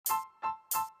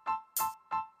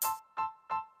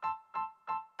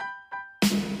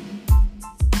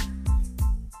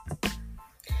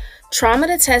Trauma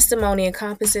to testimony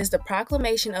encompasses the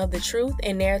proclamation of the truth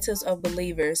and narratives of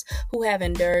believers who have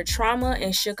endured trauma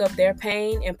and shook up their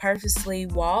pain and purposely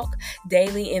walk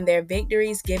daily in their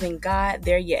victories, giving God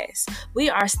their yes. We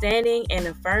are standing and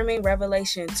affirming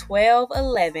Revelation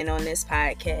 12:11 on this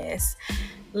podcast.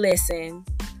 Listen,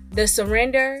 the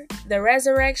surrender, the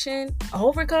resurrection,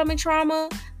 overcoming trauma,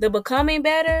 the becoming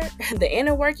better, the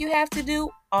inner work you have to do,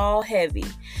 all heavy.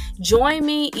 Join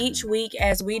me each week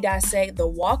as we dissect the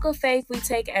walk of faith we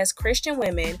take as Christian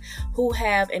women who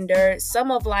have endured some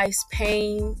of life's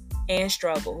pain and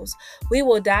struggles. We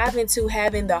will dive into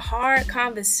having the hard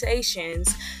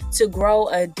conversations to grow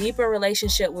a deeper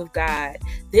relationship with God.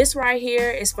 This right here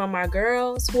is from my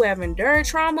girls who have endured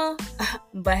trauma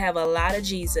but have a lot of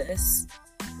Jesus.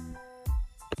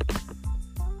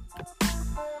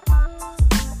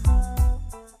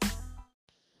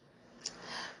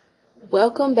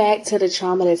 Welcome back to the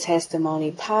Trauma to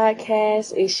Testimony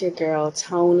podcast. It's your girl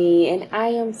Tony, and I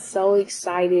am so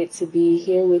excited to be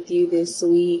here with you this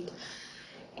week.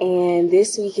 And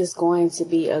this week is going to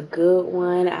be a good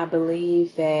one. I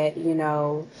believe that,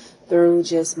 through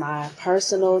just my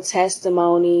personal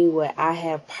testimony, what I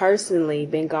have personally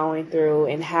been going through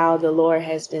and how the Lord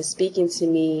has been speaking to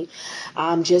me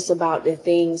just about the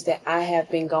things that I have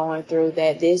been going through,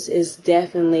 that this is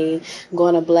definitely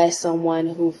going to bless someone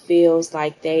who feels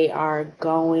like they are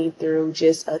going through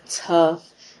just a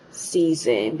tough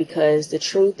season, because the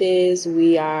truth is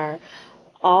we are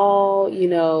all,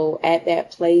 at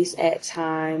that place at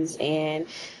times, and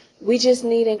we just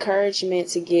need encouragement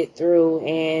to get through.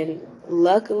 And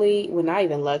luckily, well, not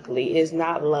even luckily, it's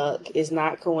not luck, it's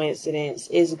not coincidence,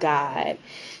 it's God.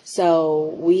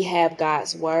 So we have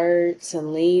God's word to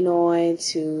lean on,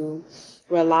 to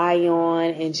rely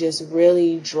on, and just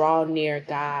really draw near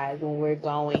God when we're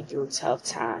going through tough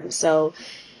times. So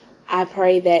I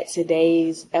pray that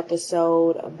today's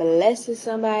episode blesses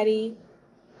somebody,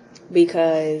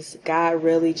 because God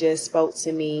really just spoke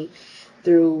to me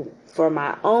for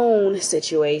my own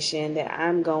situation that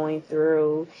I'm going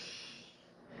through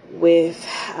with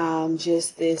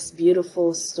just this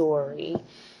beautiful story.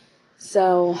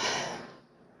 So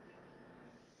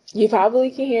you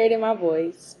probably can hear it in my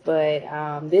voice, but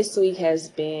this week has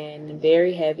been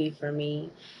very heavy for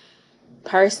me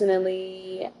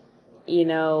personally.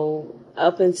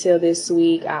 Up until this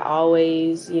week, I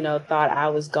always, thought I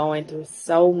was going through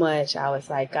so much. I was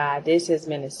like, God, this has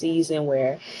been a season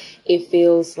where it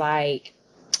feels like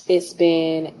it's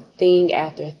been thing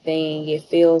after thing. It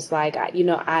feels like,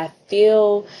 I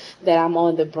feel that I'm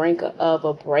on the brink of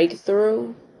a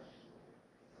breakthrough.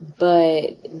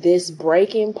 But this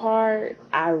breaking part,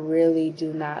 I really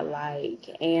do not like.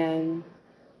 And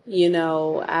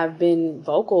I've been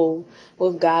vocal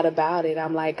with God about it.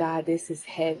 I'm like, God, this is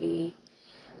heavy.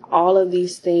 All of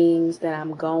these things that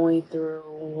I'm going through,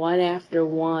 one after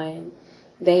one,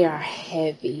 they are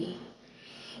heavy.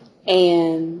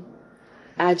 And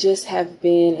I just have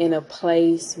been in a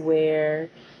place where,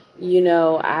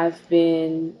 I've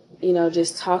been,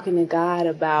 just talking to God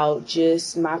about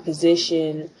just my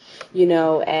position,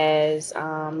 as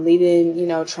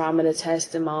leading, Trauma to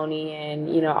Testimony,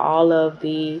 and, all of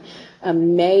the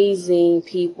amazing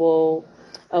people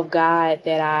of God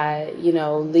that I,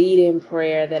 lead in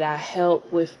prayer, that I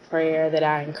help with prayer, that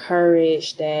I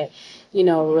encourage, that,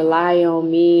 rely on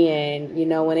me. And,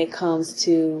 when it comes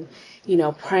to,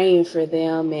 praying for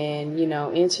them and,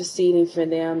 interceding for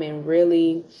them and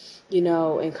really,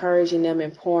 encouraging them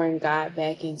and pouring God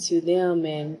back into them.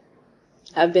 And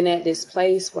I've been at this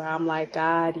place where I'm like,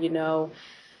 God,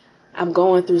 I'm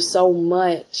going through so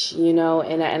much, and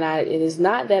it is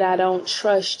not that I don't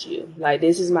trust you. Like,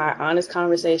 this is my honest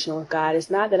conversation with God. It's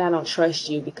not that I don't trust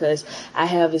you, because I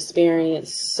have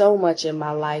experienced so much in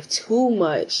my life, too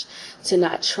much to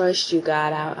not trust you,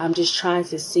 God. I'm just trying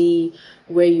to see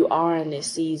where you are in this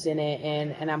season,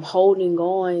 and I'm holding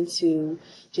on to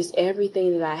just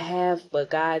everything that I have. But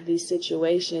God, these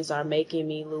situations are making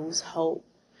me lose hope.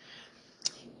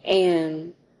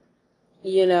 And,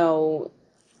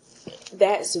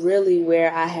 that's really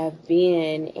where I have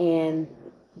been. And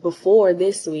before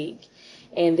this week,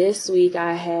 and this week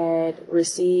I had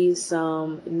received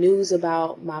some news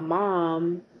about my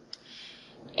mom,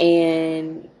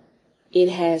 and it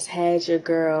has had your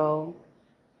girl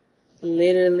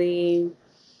literally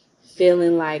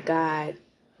feeling like, God,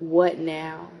 what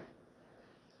now?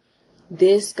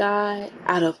 This, God,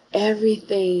 out of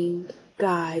everything,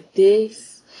 God,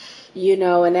 this,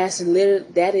 and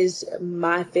that is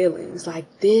my feelings, like,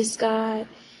 this, God.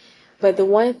 But the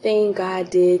one thing God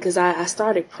did, because I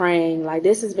started praying, like,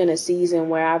 this has been a season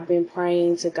where I've been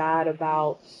praying to God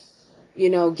about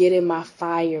getting my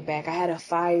fire back. I had a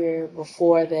fire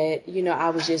before that, I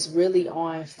was just really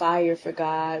on fire for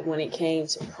God when it came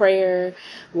to prayer,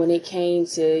 when it came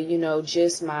to,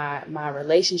 just my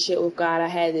relationship with God. I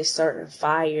had this certain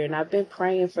fire, and I've been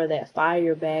praying for that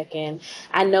fire back. And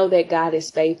I know that God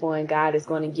is faithful and God is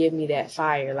going to give me that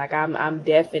fire. Like I'm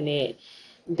definite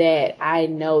that I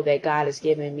know that God is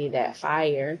giving me that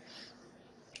fire.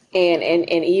 And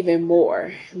even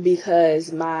more,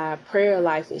 because my prayer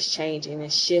life is changing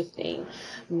and shifting.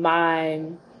 My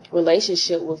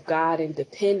relationship with God and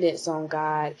dependence on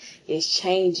God is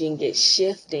changing, it's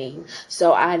shifting.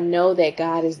 So I know that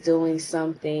God is doing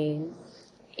something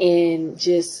in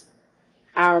just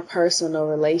our personal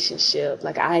relationship.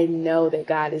 Like I know that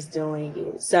God is doing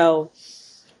it. So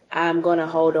I'm going to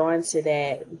hold on to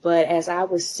that. But as I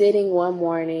was sitting one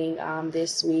morning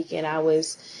this week, and I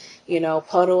was,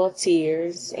 puddle of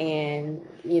tears and,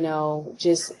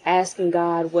 just asking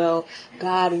God, well,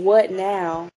 God, what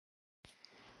now?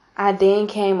 I then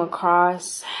came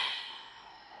across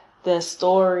the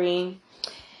story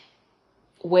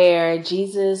where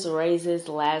Jesus raises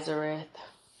Lazarus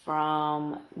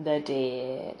from the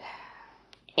dead.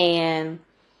 And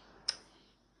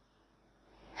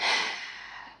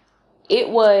it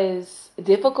was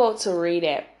difficult to read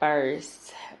at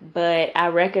first, but I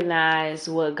recognized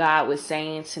what God was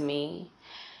saying to me.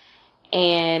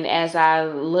 And as I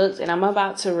looked, and I'm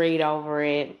about to read over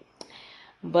it,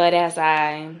 but as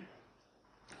I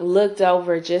looked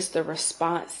over just the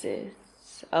responses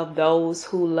of those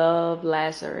who loved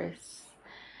Lazarus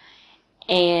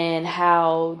and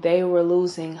how they were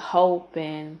losing hope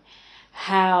and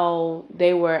how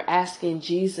they were asking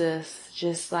Jesus,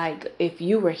 just like, if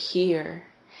you were here.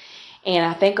 And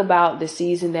I think about the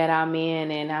season that I'm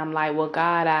in, and I'm like, well,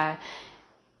 God, I,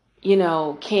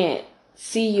 can't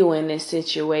see you in this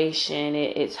situation.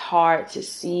 It's hard to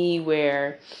see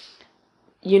where,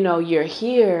 you're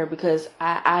here, because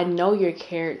I know your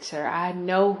character. I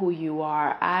know who you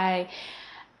are.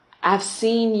 I've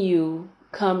seen you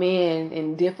come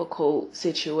in difficult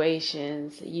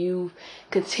situations. You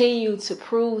continue to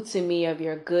prove to me of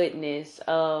your goodness,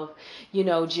 of,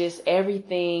 just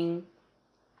everything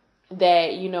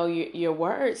that, your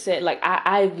word said. Like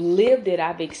I've lived it.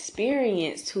 I've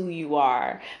experienced who you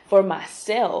are for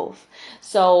myself.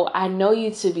 So I know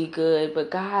you to be good.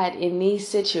 But God, in these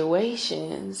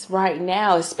situations right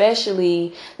now,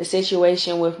 especially the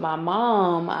situation with my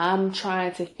mom, I'm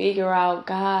trying to figure out,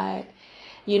 God,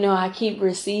 I keep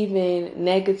receiving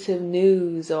negative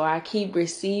news, or I keep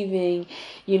receiving,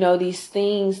 these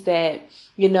things that,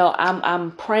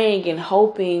 I'm praying and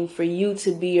hoping for you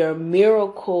to be a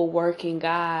miracle working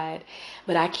God,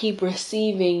 but I keep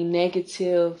receiving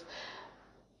negative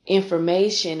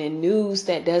information and news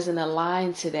that doesn't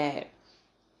align to that.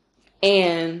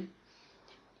 And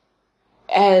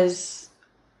as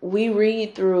we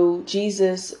read through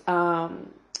Jesus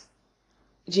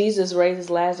raises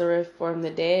Lazarus from the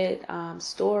dead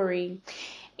story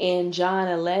in John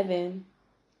 11,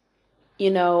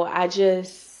 I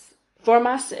just, for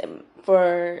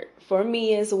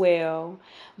me as well,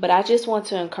 but I just want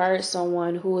to encourage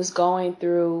someone who is going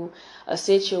through a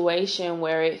situation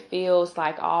where it feels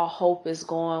like all hope is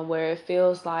gone, where it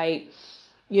feels like,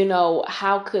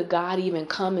 how could God even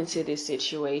come into this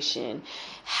situation?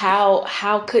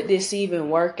 How could this even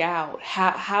work out?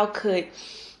 How could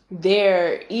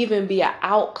there even be an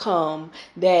outcome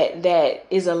that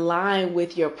is aligned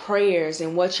with your prayers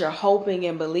and what you're hoping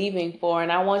and believing for?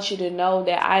 And I want you to know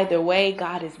that either way,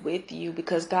 God is with you,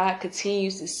 because God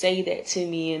continues to say that to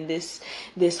me in this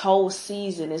whole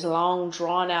season, this long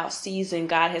drawn out season.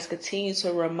 God has continued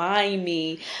to remind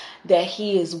me that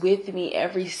he is with me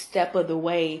every step of the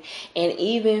way. And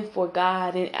even for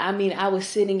God, and I was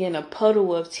sitting in a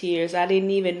puddle of tears. I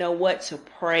didn't even know what to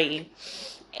pray.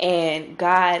 And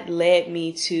God led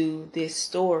me to this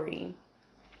story.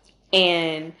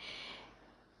 And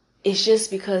it's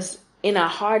just because in our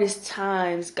hardest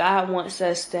times, God wants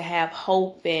us to have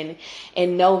hope and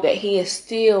know that he is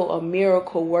still a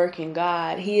miracle working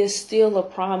God. He is still a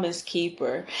promise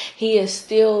keeper. He is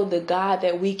still the God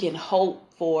that we can hope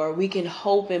for. We can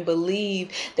hope and believe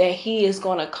that he is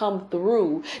going to come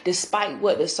through despite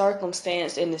what the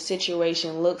circumstance and the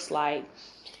situation looks like.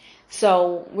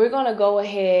 So we're going to go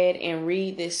ahead and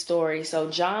read this story. So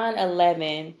John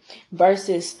 11,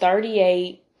 verses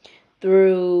 38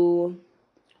 through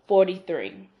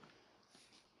 43.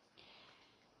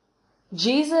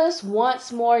 Jesus,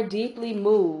 once more deeply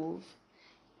moved,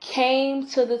 came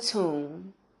to the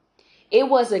tomb. It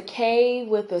was a cave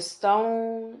with a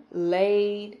stone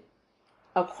laid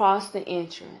across the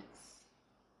entrance.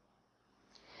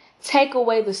 "Take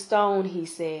away the stone," he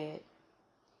said.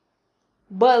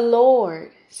 "But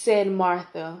Lord," said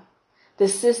Martha, the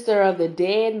sister of the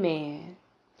dead man,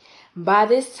 "by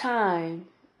this time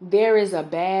there is a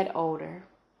bad odor,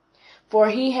 for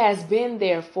he has been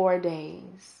there 4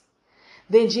 days."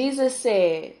 Then Jesus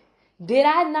said, "Did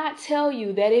I not tell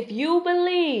you that if you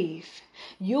believe,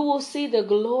 you will see the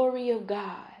glory of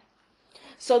God?"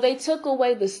 So they took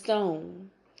away the stone.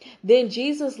 Then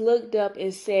Jesus looked up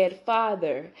and said,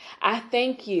 "Father, I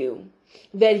thank you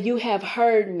that you have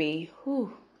heard me.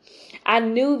 Whew. I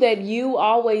knew that you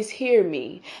always hear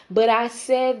me, but I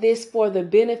said this for the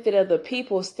benefit of the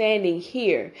people standing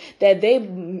here, that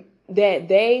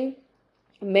they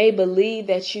may believe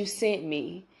that you sent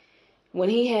me." When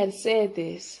he had said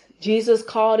this, Jesus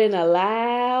called in a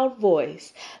loud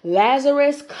voice,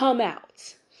 "Lazarus, come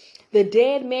out." The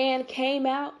dead man came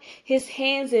out, his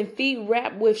hands and feet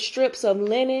wrapped with strips of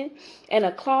linen and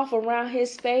a cloth around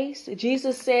his face.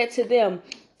 Jesus said to them,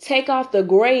 "Take off the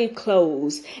grave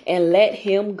clothes and let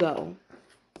him go."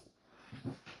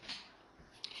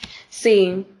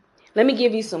 See, let me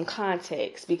give you some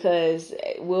context because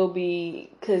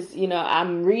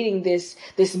I'm reading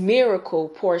this miracle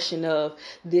portion of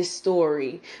this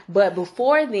story. But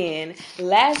before then,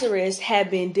 Lazarus had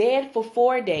been dead for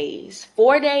 4 days.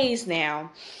 4 days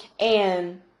now.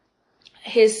 And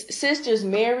his sisters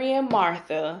Mary and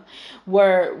Martha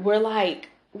were like,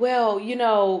 well,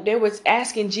 they were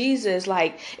asking Jesus,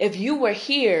 like, if you were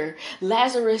here,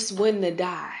 Lazarus wouldn't have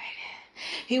died.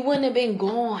 He wouldn't have been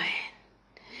gone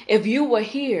if you were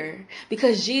here,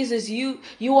 because Jesus, you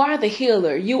are the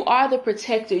healer. You are the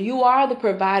protector. You are the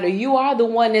provider. You are the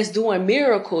one that's doing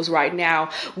miracles right now.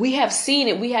 We have seen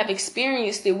it. We have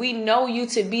experienced it. We know you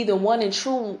to be the one and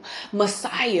true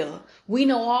Messiah. We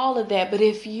know all of that. But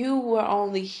if you were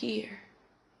only here.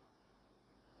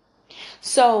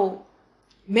 So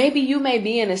maybe you may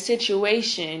be in a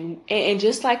situation, and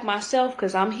just like myself,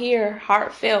 because I'm here,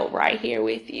 heartfelt, right here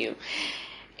with you.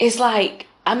 It's like,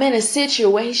 I'm in a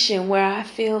situation where I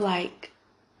feel like,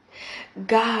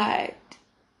 God,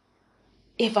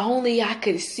 if only I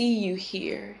could see you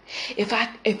here. If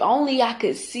only I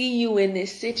could see you in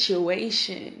this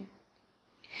situation.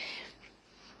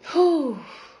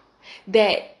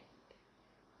 That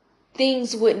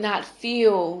things would not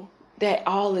feel that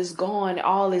all is gone,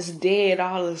 all is dead,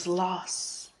 all is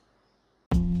lost.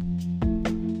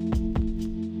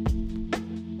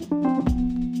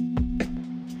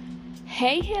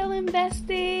 Hey, Healing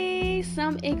Bestie!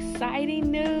 Some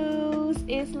exciting news.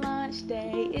 It's launch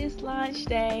day. It's launch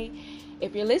day.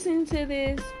 If you're listening to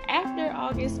this after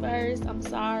August 1st, I'm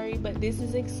sorry, but this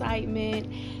is excitement.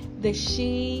 The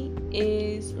She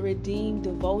Is Redeemed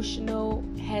devotional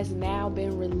has now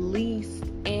been released,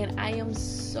 and I am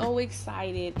so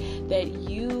excited that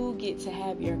you get to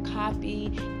have your copy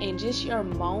and just your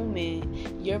moment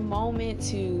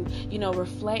to,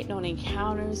 reflect on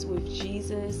encounters with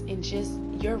Jesus and just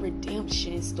your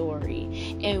redemption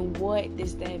story. And what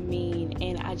does that mean?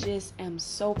 And I just am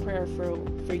so prayerful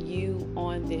for you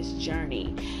on this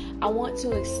journey. I want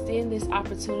to extend this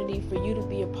opportunity for you to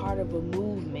be a part of a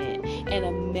movement and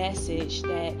a message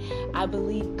that I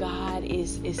believe God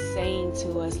is saying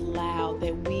to us loud,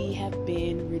 that we have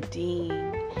been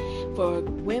redeemed. For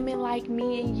women like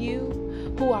me and you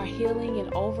who are healing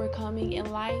and overcoming in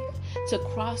life, to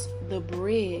cross the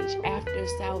bridge after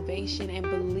salvation and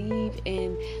believe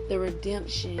in the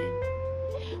redemption.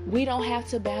 We don't have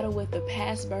to battle with the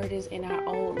past burdens in our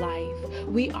old life.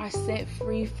 We are set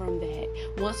free from that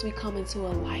once we come into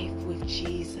a life with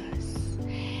Jesus.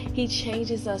 He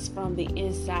changes us from the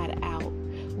inside out.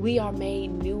 We are made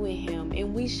new in Him,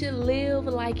 and we should live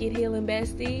like it, Healing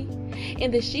Bestie.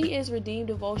 In the She Is Redeemed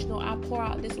devotional, I pour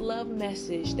out this love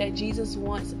message that Jesus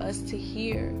wants us to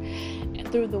hear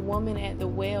through the woman at the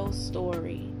well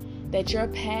story, that your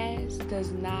past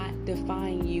does not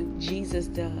define you. Jesus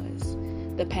does.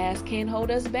 The past can't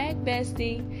hold us back,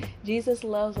 bestie. Jesus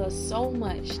loves us so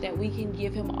much that we can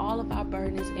give Him all of our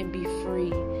burdens and be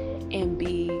free and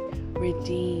be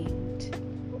redeemed.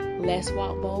 Let's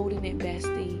walk bold in it,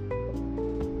 bestie,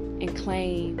 and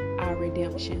claim our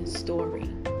redemption story.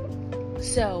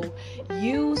 So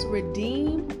use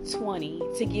Redeem 20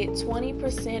 to get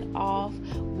 20% off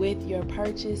with your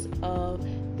purchase of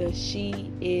the She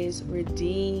Is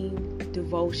Redeemed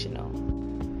devotional.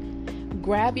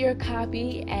 Grab your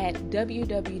copy at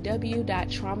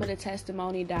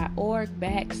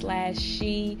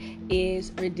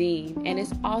www.traumatotestimony.org/She-Is-Redeemed, and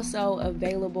it's also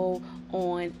available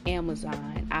on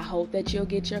Amazon. I hope that you'll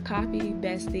get your copy,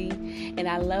 bestie, and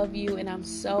I love you, and I'm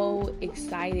so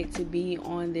excited to be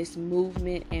on this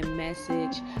movement and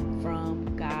message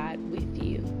from God with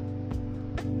you.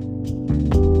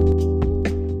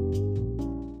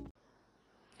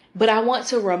 But I want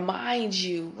to remind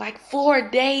you, like 4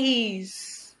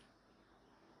 days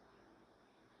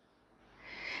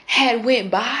had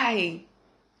went by.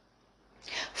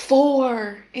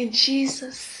 4, and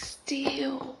Jesus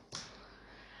still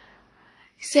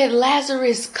said,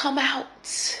 Lazarus, come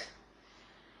out.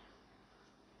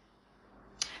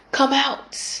 Come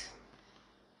out.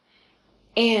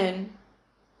 And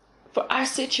for our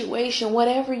situation,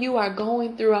 whatever you are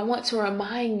going through, I want to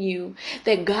remind you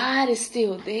that God is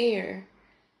still there.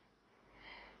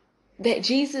 That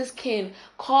Jesus can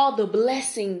call the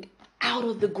blessing out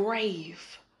of the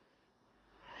grave.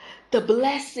 The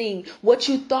blessing, what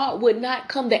you thought would not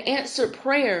come, the answered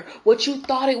prayer, what you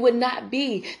thought it would not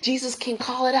be, Jesus can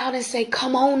call it out and say,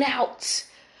 come on out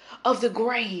of the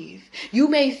grave. You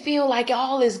may feel like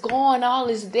all is gone, all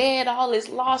is dead, all is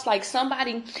lost. Like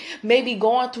somebody may be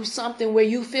going through something where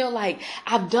you feel like,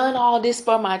 I've done all this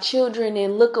for my children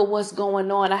and look at what's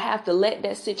going on. I have to let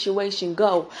that situation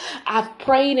go. I've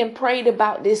prayed and prayed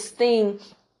about this thing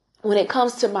when it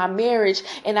comes to my marriage,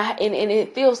 and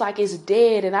it feels like it's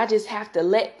dead and I just have to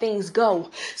let things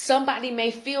go. Somebody may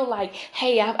feel like,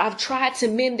 hey, I've tried to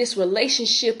mend this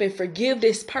relationship and forgive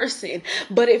this person,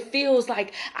 but it feels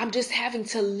like I'm just having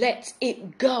to let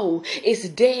it go. It's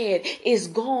dead. It's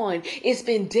gone. It's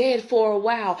been dead for a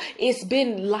while.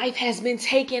 Life has been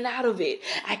taken out of it.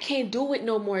 I can't do it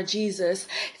no more, Jesus.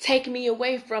 Take me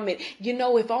away from it. You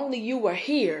know, if only you were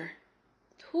here.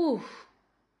 Whew.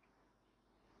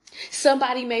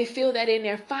 Somebody may feel that in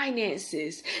their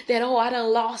finances, that, I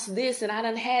done lost this and I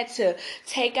done had to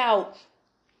take out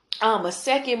a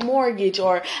second mortgage,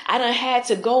 or I done had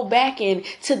to go back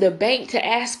to the bank to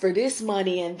ask for this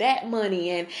money and that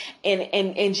money.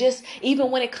 And just even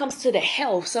when it comes to the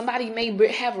health, somebody may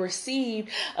have received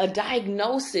a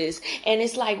diagnosis and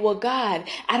it's like, well, God,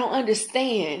 I don't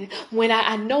understand. When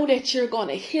I know that you're going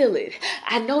to heal it.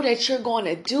 I know that you're going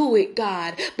to do it,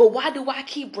 God. But why do I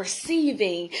keep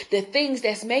receiving the things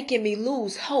that's making me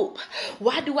lose hope?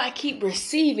 Why do I keep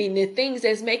receiving the things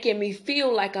that's making me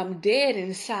feel like I'm dead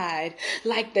inside?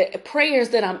 Like the prayers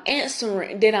that I'm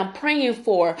answering, that I'm praying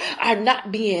for, are not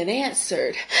being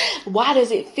answered. Why does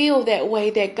it feel that way?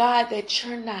 That God, that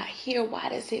you're not here. Why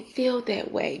does it feel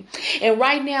that way? And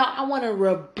right now, I want to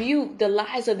rebuke the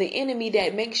lies of the enemy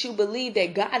that makes you believe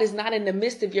that God is not in the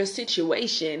midst of your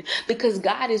situation, because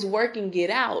God is working it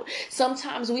out.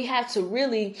 Sometimes we have to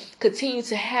really continue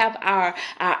to have our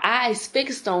eyes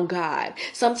fixed on God.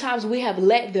 Sometimes we have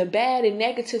let the bad and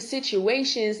negative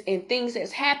situations and things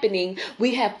that's happening,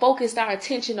 we have focused our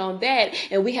attention on that,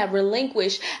 and we have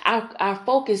relinquished our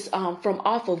focus from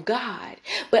off of God.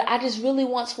 But I just really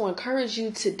want to encourage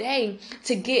you today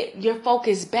to get your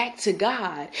focus back to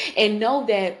God and know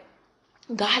that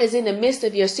God is in the midst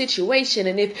of your situation.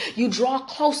 And if you draw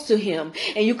close to him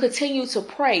and you continue to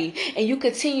pray and you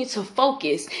continue to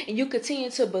focus and you continue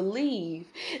to believe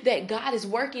that God is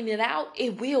working it out,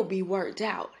 it will be worked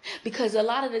out. Because a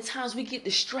lot of the times we get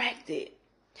distracted.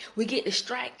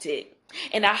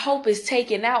 And our hope is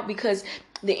taken out because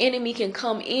the enemy can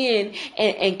come in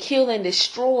and kill and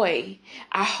destroy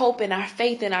our hope and our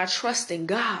faith and our trust in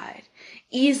God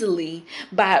easily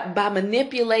by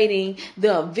manipulating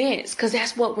the events, because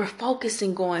that's what we're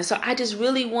focusing on. So I just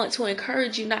really want to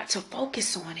encourage you not to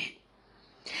focus on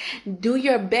it. Do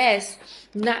your best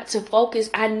not to focus.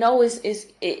 I know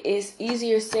it's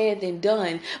easier said than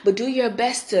done, but do your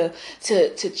best to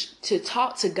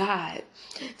talk to God,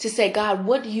 to say, God,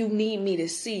 what do you need me to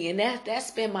see? And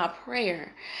that's been my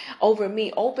prayer over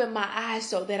me. Open my eyes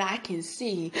so that I can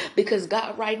see, because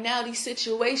God, right now, these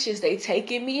situations, they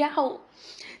taking me out.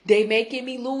 They making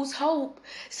me lose hope.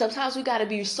 Sometimes we got to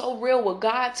be so real with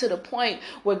God to the point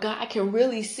where God can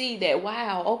really see that,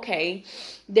 wow, okay,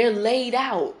 they're laid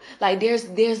out. Like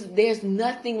there's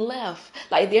nothing left.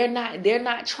 Like they're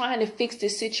not trying to fix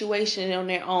this situation on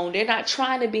their own. They're not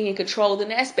trying to be in control.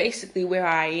 And that's basically where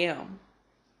I am.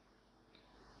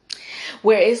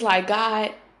 Where it's like,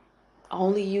 God,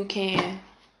 only you can.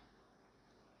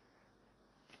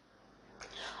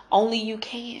 Only you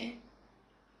can.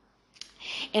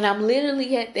 And I'm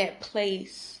literally at that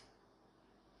place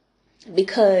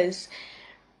because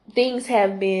things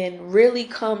have been really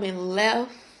coming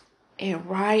left and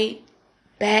right,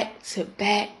 back to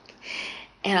back.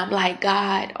 And I'm like,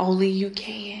 God, only you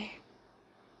can.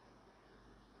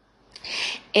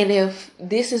 And if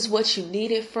this is what you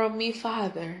needed from me,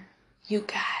 Father, you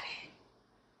got it.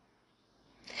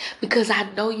 Because I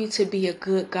know you to be a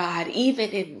good God,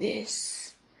 even in this.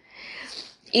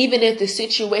 Even if the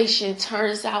situation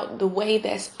turns out the way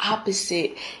that's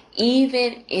opposite,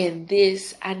 even in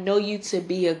this, I know you to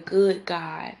be a good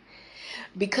God.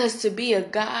 Because to be a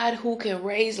God who can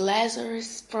raise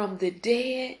Lazarus from the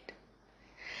dead,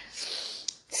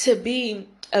 to be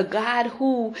a God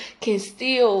who can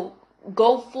still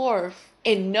go forth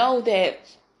and know that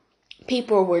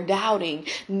people were doubting,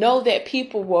 know that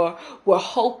people were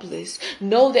hopeless,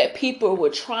 know that people were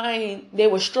trying, they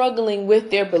were struggling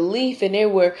with their belief, and they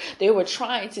were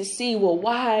trying to see, well,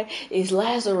 why is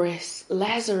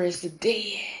Lazarus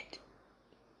dead?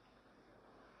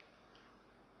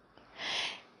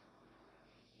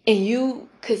 And you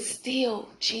could still,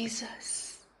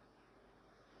 Jesus,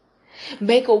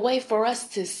 make a way for us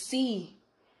to see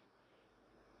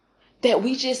that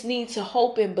we just need to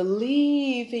hope and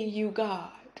believe in you, God.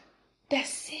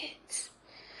 That's it.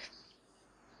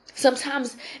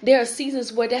 Sometimes there are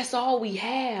seasons where that's all we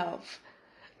have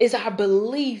is our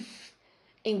belief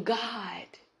in God.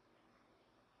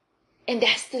 And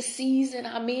that's the season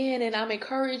I'm in, and I'm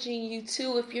encouraging you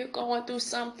too. If you're going through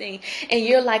something and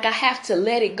you're like, I have to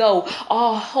let it go,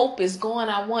 all hope is gone,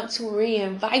 I want to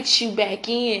re-invite you back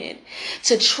in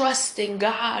to trust in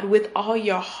God with all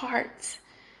your heart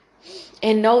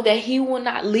and know that He will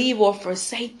not leave or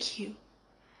forsake you.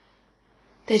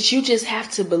 That you just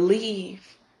have to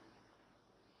believe.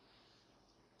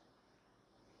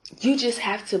 You just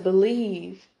have to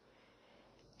believe.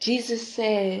 Jesus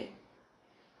said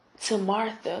to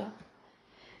Martha,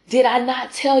 did I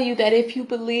not tell you that if you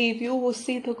believe, you will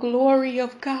see the glory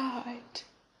of God?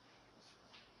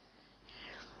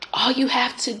 All you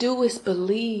have to do is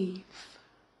believe.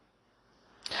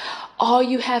 All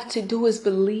you have to do is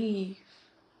believe.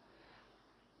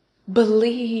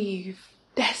 Believe.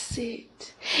 That's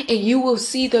it. And you will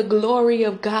see the glory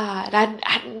of God.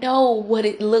 I know what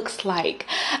it looks like.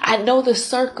 I know the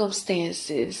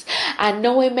circumstances. I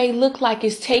know it may look like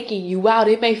it's taking you out.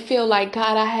 It may feel like,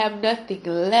 God, I have nothing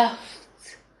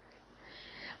left.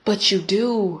 But you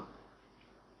do.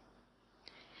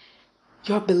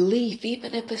 Your belief,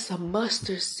 even if it's a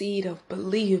mustard seed of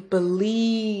belief,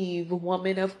 believe,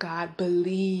 woman of God,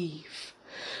 believe.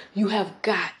 You have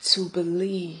got to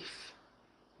believe.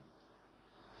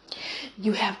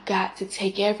 You have got to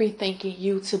take everything in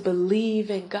you to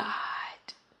believe in God.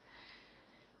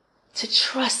 To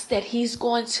trust that He's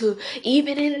going to,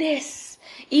 even in this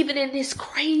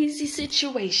crazy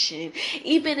situation,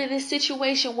 even in this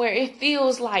situation where it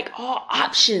feels like all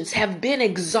options have been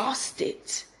exhausted,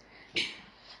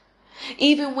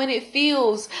 even when it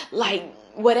feels like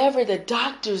whatever the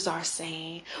doctors are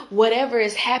saying, whatever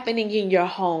is happening in your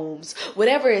homes,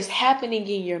 whatever is happening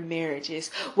in your marriages,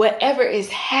 whatever is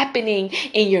happening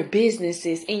in your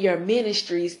businesses, in your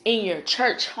ministries, in your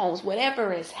church homes,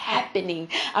 whatever is happening,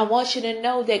 I want you to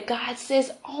know that God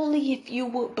says only if you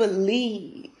would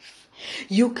believe,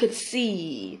 you could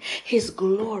see His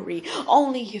glory.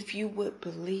 Only if you would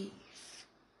believe.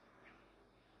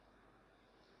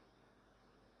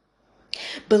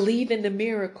 Believe in the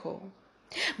miracle.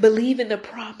 Believe in the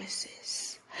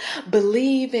promises.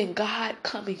 Believe in God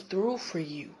coming through for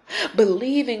you.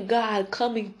 Believe in God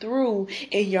coming through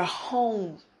in your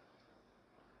home.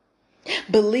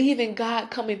 Believe in God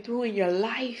coming through in your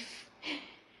life,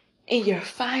 in your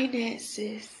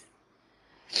finances,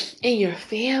 in your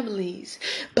families.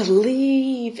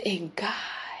 Believe in God.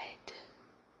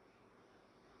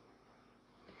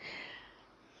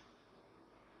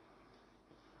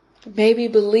 Maybe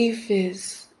belief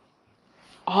is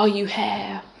all you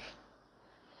have,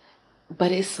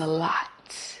 but it's a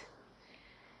lot.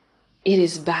 It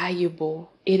is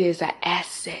valuable. It is an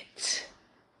asset.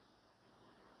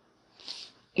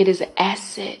 It is an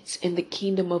asset in the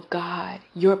kingdom of God.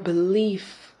 Your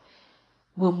belief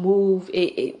will move.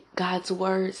 God's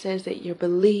word says that your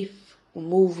belief will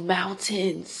move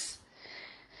mountains.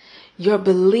 Your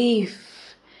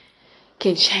belief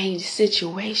can change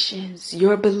situations.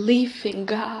 Your belief in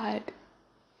God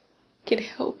can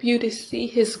help you to see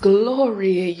His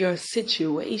glory in your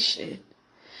situation.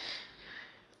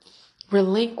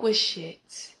 Relinquish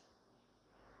it.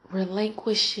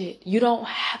 Relinquish it. You don't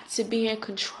have to be in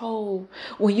control.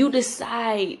 When you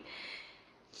decide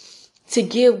to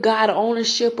give God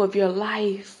ownership of your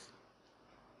life,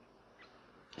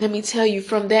 let me tell you,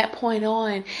 from that point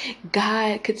on,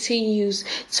 God continues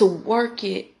to work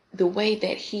it the way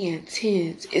that He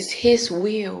intends. It's His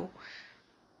will.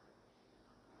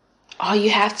 All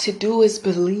you have to do is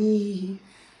believe.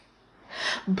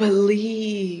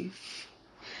 Believe.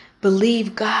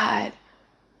 Believe God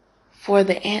for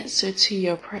the answer to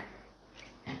your prayer.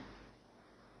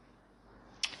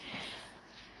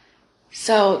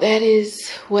 So that is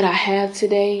what I have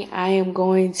today. I am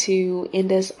going to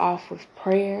end us off with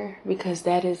prayer because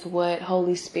that is what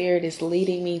Holy Spirit is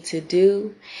leading me to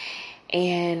do.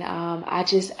 And I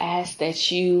just ask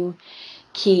that you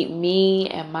keep me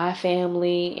and my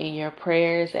family in your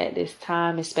prayers at this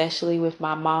time, especially with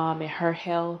my mom and her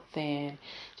health, and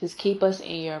just keep us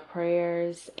in your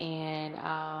prayers. And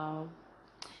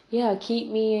yeah, keep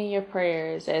me in your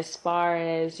prayers as far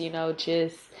as,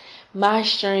 just my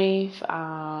strength,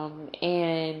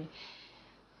 and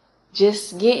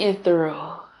just getting through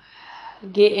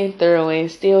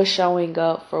and still showing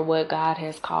up for what God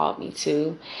has called me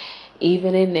to,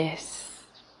 even in this.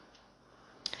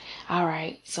 All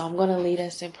right, so I'm going to lead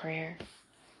us in prayer.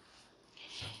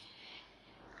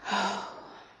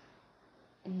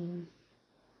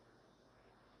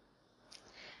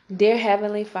 Dear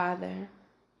Heavenly Father,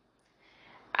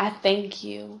 I thank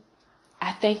you.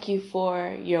 I thank you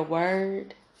for your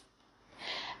word.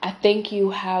 I thank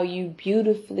you how you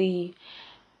beautifully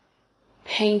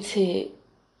painted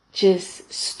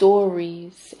just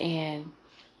stories and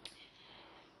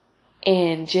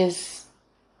just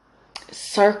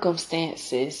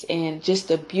circumstances and just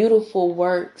the beautiful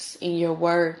works in your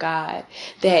word, God,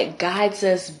 that guides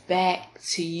us back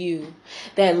to you,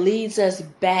 that leads us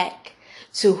back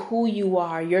to who you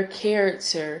are, your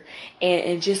character,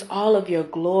 and just all of your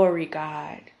glory,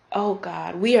 God. Oh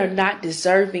God, we are not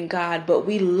deserving, God, but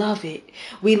we love it.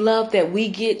 We love that we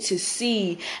get to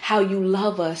see how you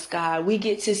love us, God. We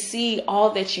get to see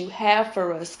all that you have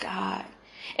for us, God.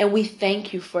 And we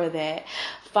thank you for that.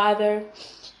 Father,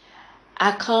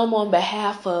 I come on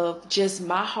behalf of just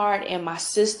my heart and my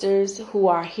sisters who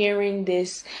are hearing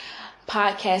this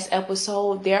podcast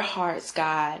episode, their hearts,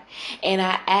 God. And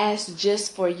I ask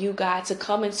just for you, God, to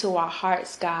come into our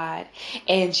hearts, God,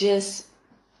 and just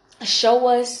show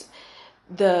us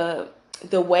the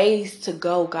ways to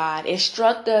go, God.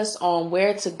 Instruct us on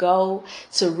where to go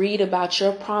to read about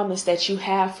your promise that you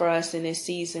have for us in this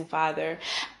season, Father.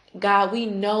 God, we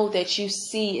know that you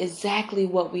see exactly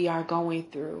what we are going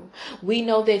through. We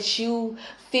know that you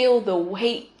feel the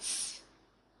weights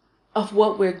of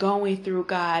what we're going through,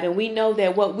 God. And we know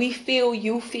that what we feel,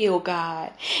 you feel,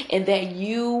 God. And that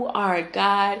you are a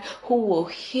God who will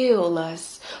heal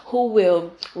us, who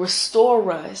will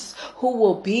restore us, who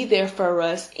will be there for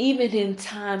us, even in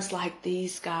times like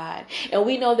these, God. And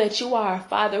we know that you are a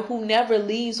Father who never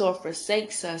leaves or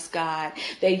forsakes us, God.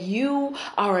 That you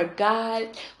are a God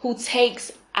who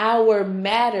takes our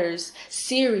matters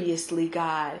seriously,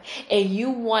 God, and you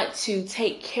want to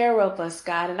take care of us,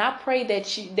 God. And I pray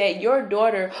that your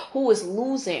daughter who is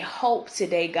losing hope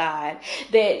today, God,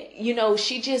 that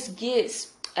she just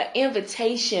gets an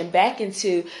invitation back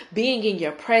into being in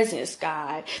your presence,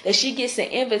 God, that she gets an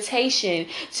invitation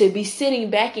to be sitting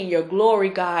back in your glory,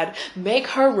 God. Make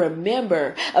her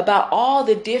remember about all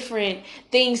the different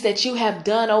things that you have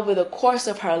done over the course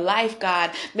of her life,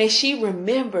 God. May she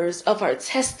remembers of her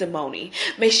testimony.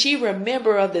 May she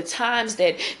remember of the times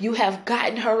that you have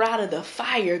gotten her out of the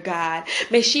fire, God.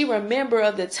 May she remember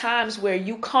of the times where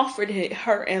you comforted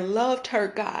her and loved her,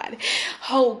 God.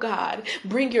 Oh, God,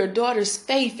 bring your daughter's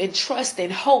faith and trust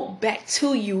and hope back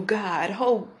to you, God.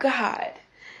 Oh, God.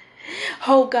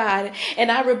 Oh, God.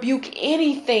 And I rebuke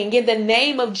anything in the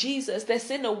name of Jesus that's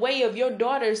in the way of your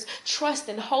daughter's trust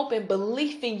and hope and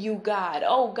belief in you, God.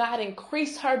 Oh, God,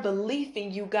 increase her belief in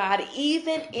you, God.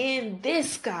 Even in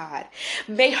this, God,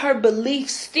 may her belief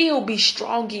still be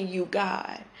strong in you,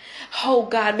 God. Oh,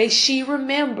 God, may she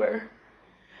remember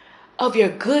of your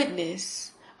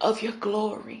goodness, of your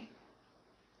glory.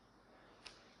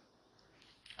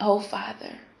 Oh,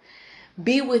 Father,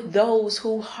 be with those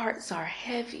whose hearts are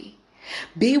heavy.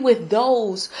 Be with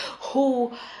those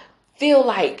who feel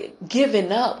like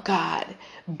giving up, God.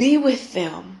 Be with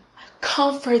them.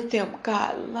 Comfort them,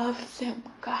 God. Love them,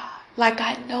 God. Like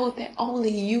I know that only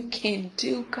you can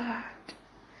do, God.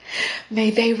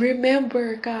 May they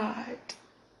remember, God,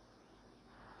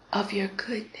 of your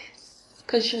goodness.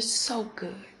 Because you're so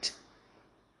good.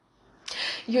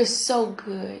 You're so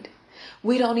good.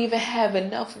 We don't even have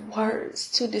enough words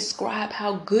to describe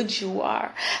how good you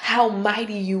are, how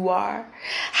mighty you are,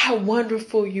 how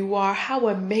wonderful you are, how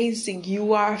amazing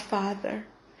you are, Father.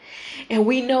 And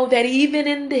we know that even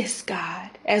in this,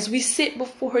 God, as we sit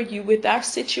before you with our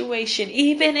situation,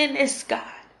 even in this, God,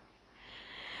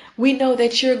 we know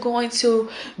that you're going to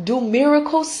do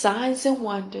miracles, signs, and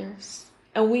wonders.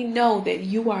 And we know that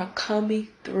you are coming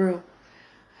through.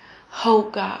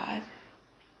 Oh, God.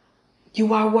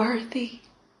 You are worthy.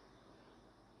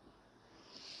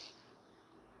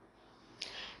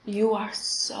 You are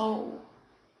so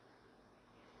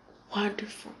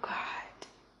wonderful, God.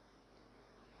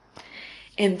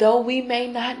 And though we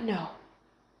may not know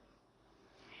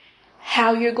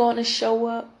how you're going to show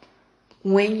up,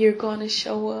 when you're going to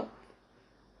show up,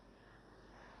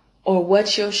 or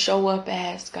what you'll show up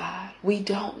as, God. We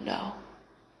don't know.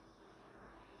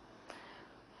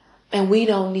 And we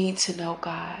don't need to know,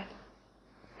 God.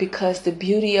 Because the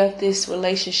beauty of this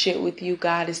relationship with you,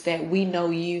 God, is that we know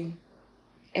you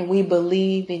and we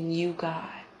believe in you, God.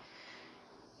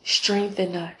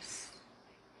 Strengthen us.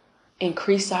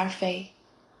 Increase our faith.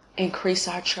 Increase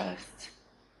our trust.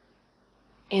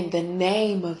 In the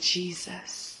name of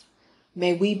Jesus,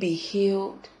 may we be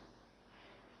healed.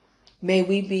 May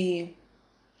we be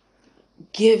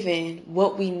given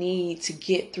what we need to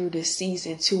get through this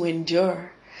season, to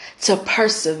endure, to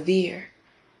persevere.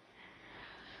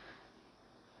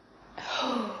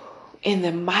 In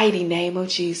the mighty name of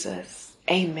Jesus,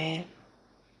 amen.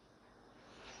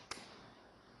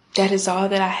 That is all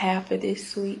that I have for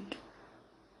this week.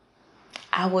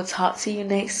 I will talk to you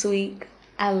next week.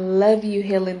 I love you,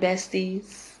 Healing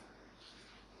Besties.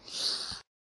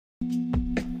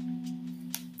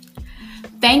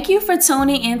 Thank you for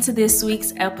tuning into this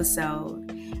week's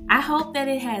episode. I hope that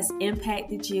it has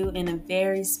impacted you in a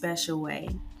very special way.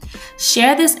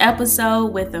 Share this episode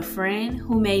with a friend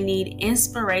who may need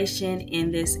inspiration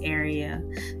in this area.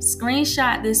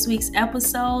 Screenshot this week's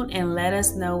episode and let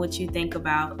us know what you think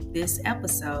about this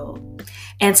episode.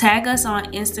 And tag us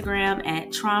on Instagram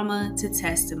at Trauma to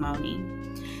Testimony.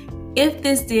 If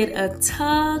this did a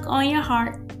tug on your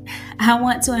heart, I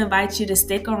want to invite you to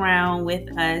stick around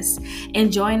with us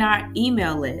and join our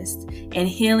email list and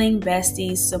Healing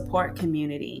Besties support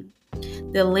community.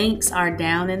 The links are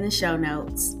down in the show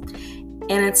notes.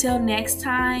 And until next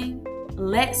time,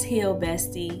 let's heal,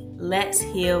 bestie. Let's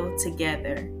heal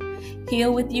together.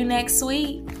 Heal with you next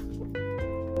week.